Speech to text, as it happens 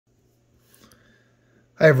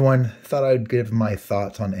Hi everyone, thought I'd give my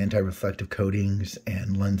thoughts on anti-reflective coatings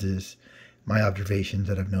and lenses, my observations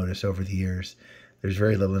that I've noticed over the years. There's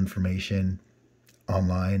very little information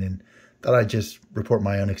online and thought I'd just report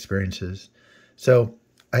my own experiences. So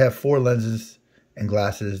I have 4 lenses and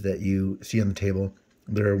glasses that you see on the table.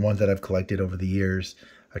 They're ones that I've collected over the years.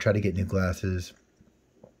 I try to get new glasses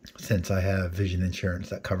since I have vision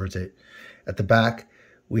insurance that covers it. At the back,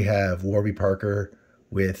 we have Warby Parker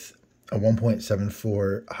with a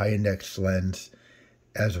 1.74 high index lens,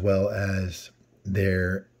 as well as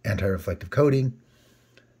their anti-reflective coating.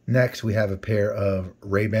 Next, we have a pair of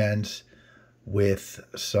Ray-Bans with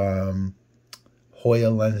some Hoya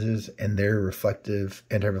lenses and their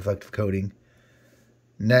anti-reflective coating.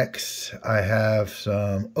 Next, I have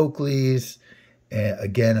some Oakleys, and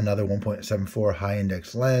again, another 1.74 high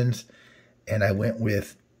index lens. And I went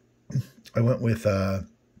with got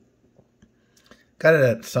it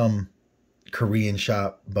at some Korean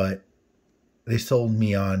shop, but they sold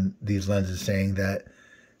me on these lenses saying that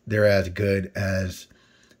they're as good as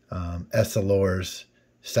Essilor's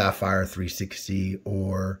Sapphire 360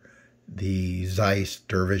 or the Zeiss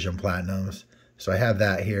Durvision Platinums. So I have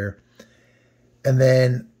that here. And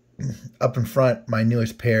then up in front, my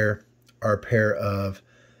newest pair are a pair of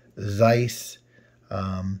Zeiss,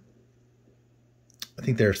 I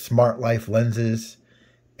think they're Smart Life lenses,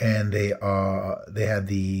 and they have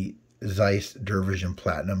the Zeiss Durvision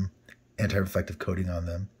Platinum anti-reflective coating on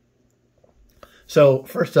them. So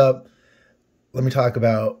first up, let me talk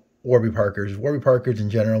about Warby Parkers. Warby Parkers in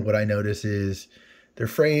general, what I notice is their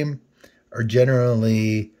frame are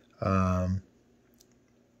generally, they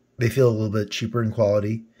feel a little bit cheaper in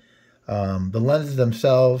quality. The lenses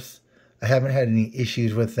themselves, I haven't had any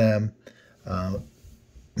issues with them.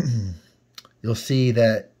 You'll see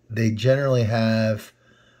that they generally have,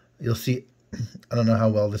 you'll see, I don't know how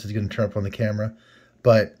well this is going to turn up on the camera,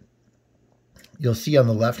 but you'll see on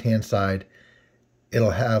the left-hand side,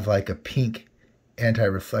 it'll have like a pink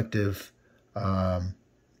anti-reflective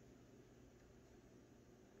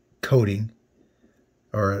coating,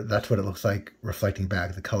 or that's what it looks like reflecting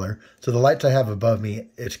back the color. So the lights I have above me,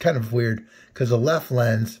 it's kind of weird because the left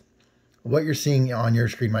lens, what you're seeing on your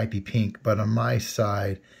screen might be pink, but on my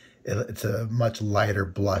side, it's a much lighter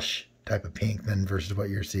blush type of pink than versus what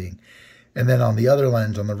you're seeing. And then on the other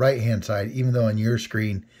lens, on the right-hand side, even though on your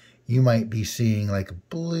screen, you might be seeing like a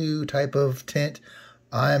blue type of tint,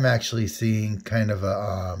 I'm actually seeing kind of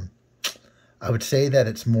a, I would say that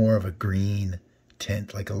it's more of a green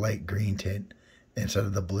tint, like a light green tint, instead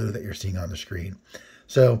of the blue that you're seeing on the screen.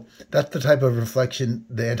 So that's the type of reflection,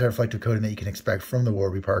 the anti-reflective coating that you can expect from the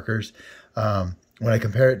Warby Parkers. When I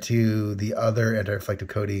compare it to the other anti-reflective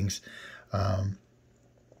coatings,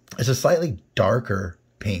 it's a slightly darker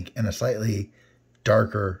pink and a slightly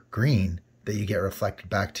darker green that you get reflected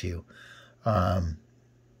back to you. So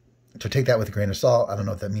take that with a grain of salt. I don't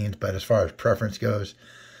know what that means, but as far as preference goes,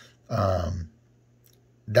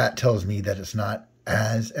 that tells me that it's not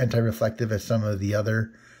as anti-reflective as some of the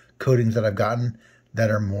other coatings that I've gotten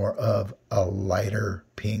that are more of a lighter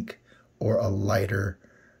pink or a lighter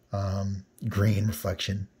green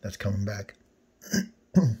reflection that's coming back.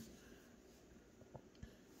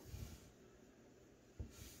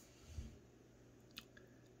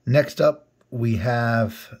 Next up, we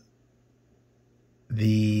have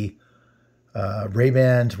the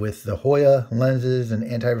Ray-Bans with the Hoya lenses and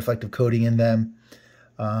anti-reflective coating in them.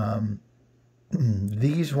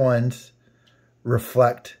 These ones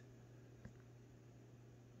reflect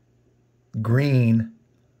green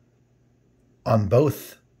on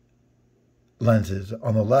both lenses.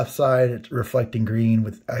 On the left side, it's reflecting green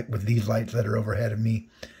with these lights that are overhead of me.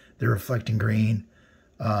 They're reflecting green.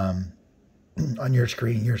 On your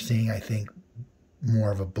screen, you're seeing, I think,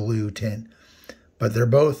 more of a blue tint. But they're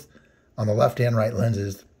both, on the left and right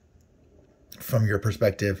lenses, from your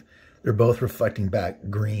perspective, they're both reflecting back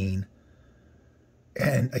green.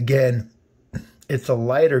 And again, it's a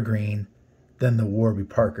lighter green than the Warby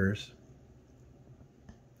Parkers.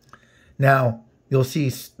 Now, you'll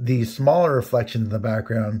see these smaller reflections in the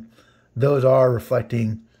background. Those are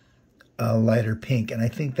reflecting a lighter pink. And I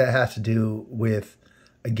think that has to do with,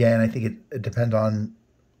 again, I think it depends on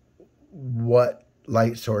what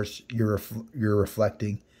light source you're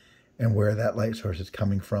reflecting and where that light source is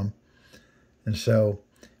coming from. And so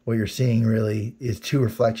what you're seeing really is 2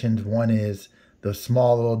 reflections. One is those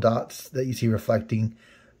small little dots that you see reflecting.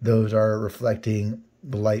 Those are reflecting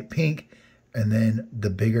the light pink. And then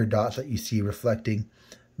the bigger dots that you see reflecting,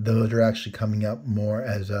 those are actually coming up more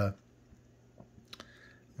as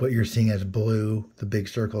what you're seeing as blue. The big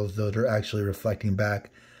circles, those are actually reflecting back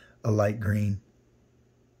a light green.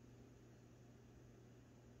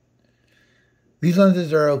 These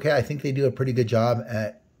lenses are okay. I think they do a pretty good job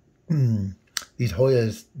at, these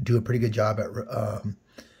Hoyas do a pretty good job at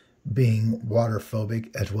being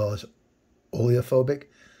water-phobic as well as oleophobic.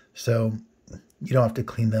 So you don't have to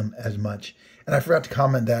clean them as much. And I forgot to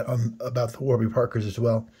comment that on about the Warby Parkers as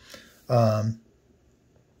well.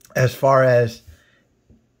 As far as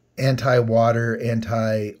anti-water,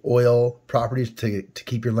 anti-oil properties to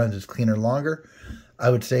keep your lenses cleaner longer, I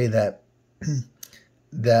would say that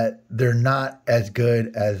that they're not as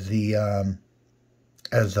good as the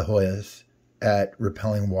Hoyas at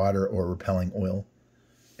repelling water or repelling oil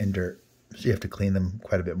and dirt. So you have to clean them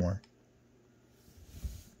quite a bit more.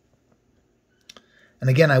 And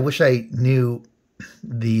again, I wish I knew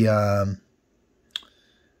the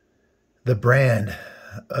brand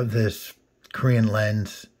of this Korean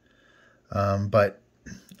lens, but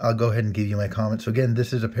I'll go ahead and give you my comments. So again,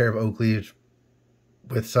 this is a pair of Oakleys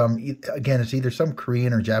with some, again, it's either some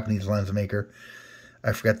Korean or Japanese lens maker.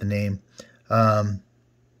 I forgot the name.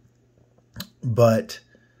 But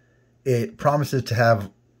it promises to have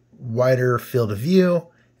wider field of view,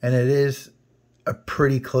 and it is a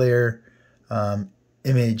pretty clear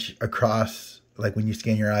image across, like when you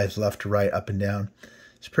scan your eyes left to right, up and down.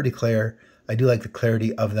 It's pretty clear. I do like the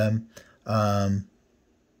clarity of them.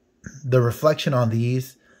 The reflection on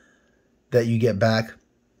these that you get back,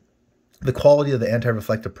 the quality of the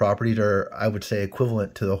anti-reflective properties are, I would say,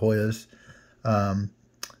 equivalent to the Hoyas.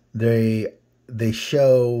 They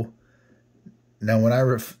show, now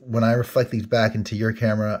when I reflect these back into your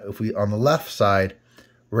camera, if we on the left side,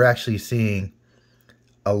 we're actually seeing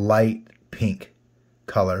a light pink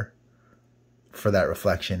color for that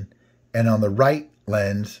reflection, and on the right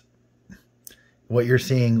lens, what you're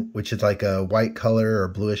seeing, which is like a white color or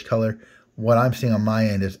bluish color, what I'm seeing on my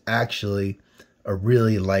end is actually a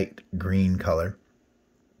really light green color.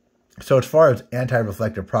 So as far as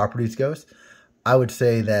anti-reflective properties goes, I would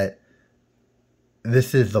say that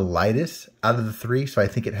this is the lightest out of the three, so I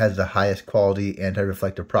think it has the highest quality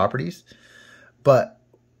anti-reflective properties. But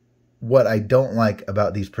what I don't like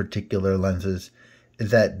about these particular lenses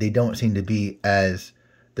is that they don't seem to be as,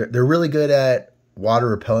 they're really good at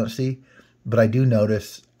water repellency, but I do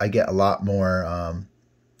notice I get a lot more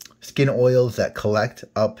skin oils that collect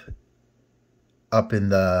up in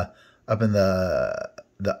the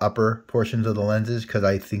upper portions of the lenses, because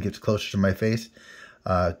I think it's closer to my face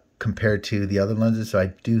compared to the other lenses. So I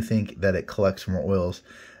do think that it collects more oils,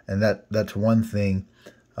 and that's one thing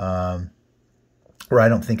where I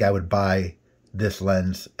don't think I would buy this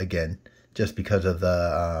lens again, just because of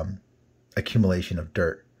the accumulation of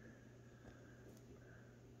dirt.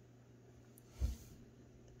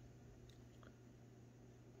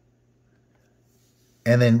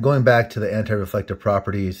 And then going back to the anti-reflective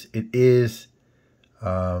properties, it is,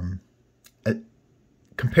 compared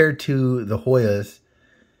to the Hoyas,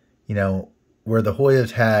 you know, where the Hoyas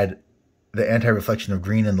had the anti-reflection of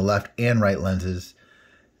green in the left and right lenses,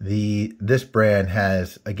 this brand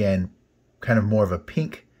has, again, kind of more of a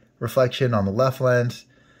pink reflection on the left lens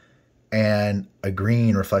and a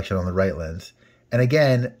green reflection on the right lens. And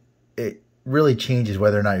again, it really changes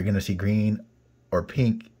whether or not you're going to see green or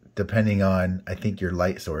pink depending on, I think, your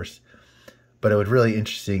light source. But it was really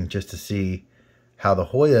interesting just to see how the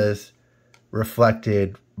Hoyas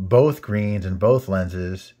reflected both greens and both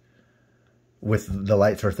lenses with the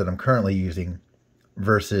light source that I'm currently using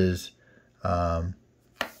versus the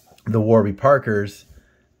Warby Parkers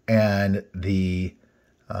and the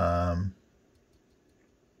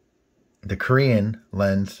Korean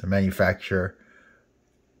lens manufacturer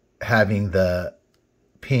having the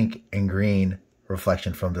pink and green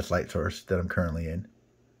reflection from this light source that I'm currently in.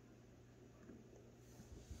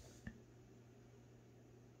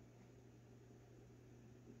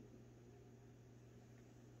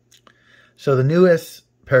 So the newest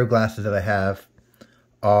pair of glasses that I have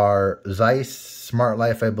are Zeiss Smart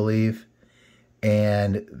Life, I believe,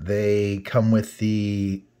 and they come with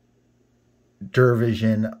the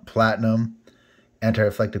DuraVision Platinum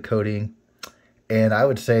anti-reflective coating, and I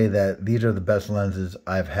would say that these are the best lenses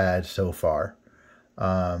I've had so far.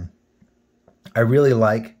 I really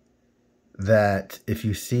like that if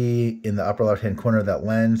you see in the upper left hand corner of that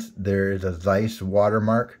lens, there is a Zeiss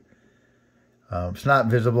watermark. It's not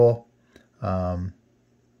visible when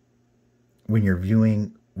you're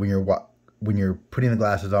viewing, when you're putting the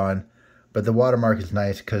glasses on, but the watermark is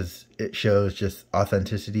nice because it shows just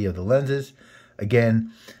authenticity of the lenses.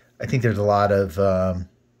 Again, I think there's a lot of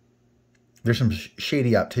there's some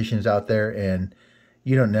shady opticians out there, and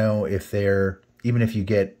you don't know if they're, even if you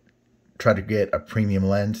try to get a premium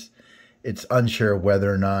lens, it's unsure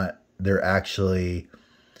whether or not they're actually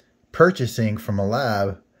purchasing from a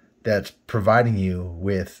lab that's providing you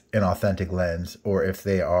with an authentic lens, or if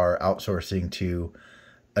they are outsourcing to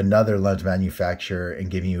another lens manufacturer and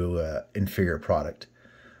giving you an inferior product.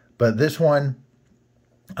 But this one,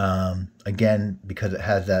 again, because it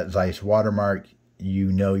has that Zeiss watermark,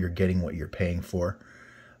 you know you're getting what you're paying for.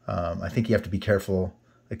 I think you have to be careful,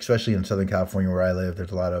 especially in Southern California where I live.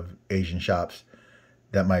 There's a lot of Asian shops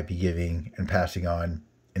that might be giving and passing on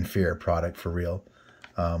inferior product for real.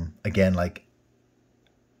 Again, like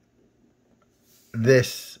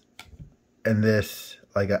this and this,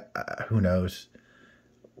 like who knows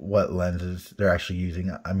what lenses they're actually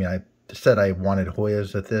using. I mean, I said I wanted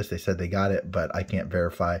Hoyas with this. They said they got it, but I can't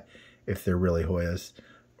verify if they're really Hoyas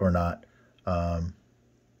or not.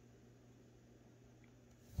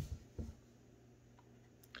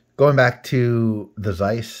 Going back to the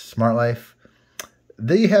Zeiss Smart Life,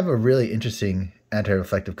 they have a really interesting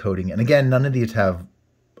anti-reflective coating. And again, none of these have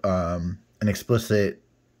an explicit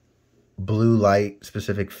blue light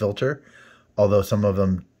specific filter, although some of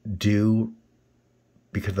them do,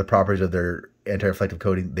 because of the properties of their anti-reflective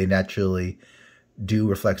coating, they naturally do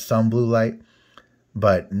reflect some blue light,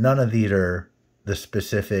 but none of these are the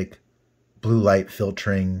specific blue light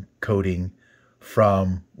filtering coating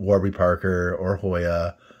from Warby Parker or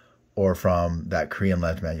Hoya or from that Korean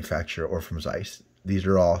lens manufacturer or from Zeiss. These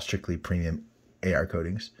are all strictly premium AR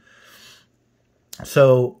coatings.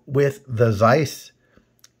 So with the Zeiss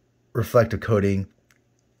reflective coating,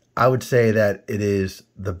 I would say that it is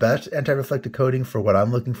the best anti-reflective coating for what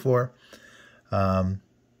I'm looking for.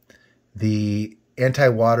 The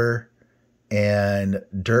anti-water and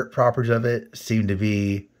dirt properties of it seem to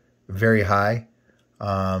be very high.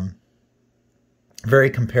 Very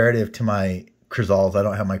comparative to my Crizals. I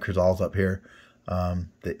don't have my Crizals up here.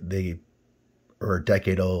 They are a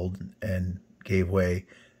decade old and gave way.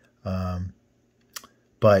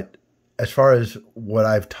 But as far as what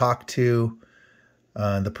I've talked to,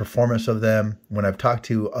 the performance of them, when I've talked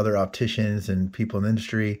to other opticians and people in the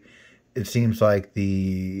industry, it seems like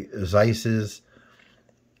the Zeiss's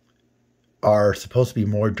are supposed to be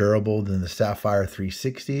more durable than the Sapphire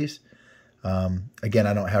 360s. Again,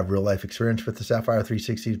 I don't have real life experience with the Sapphire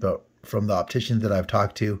 360s, but from the opticians that I've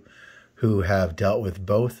talked to who have dealt with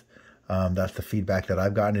both, that's the feedback that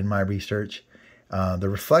I've gotten in my research. The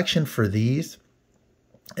reflection for these,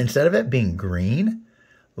 instead of it being green,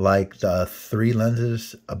 like the three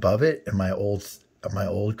lenses above it in my old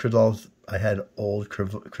Crizals, I had old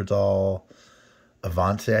Crizal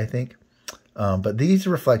Avance, I think. But these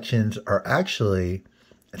reflections are actually,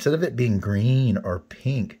 instead of it being green or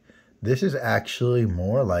pink, this is actually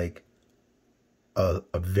more like a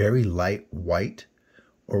very light white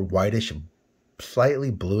or whitish,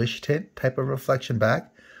 slightly bluish tint type of reflection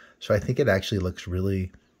back. So I think it actually looks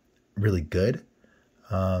really, really good.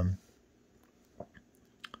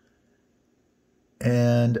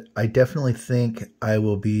 And I definitely think I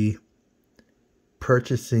will be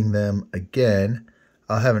purchasing them again.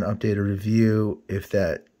 I'll have an updated review if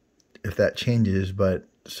that changes, but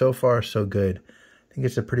so far so good. I think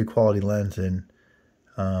it's a pretty quality lens, and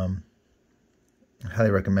I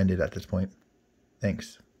highly recommend it at this point.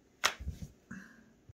 Thanks.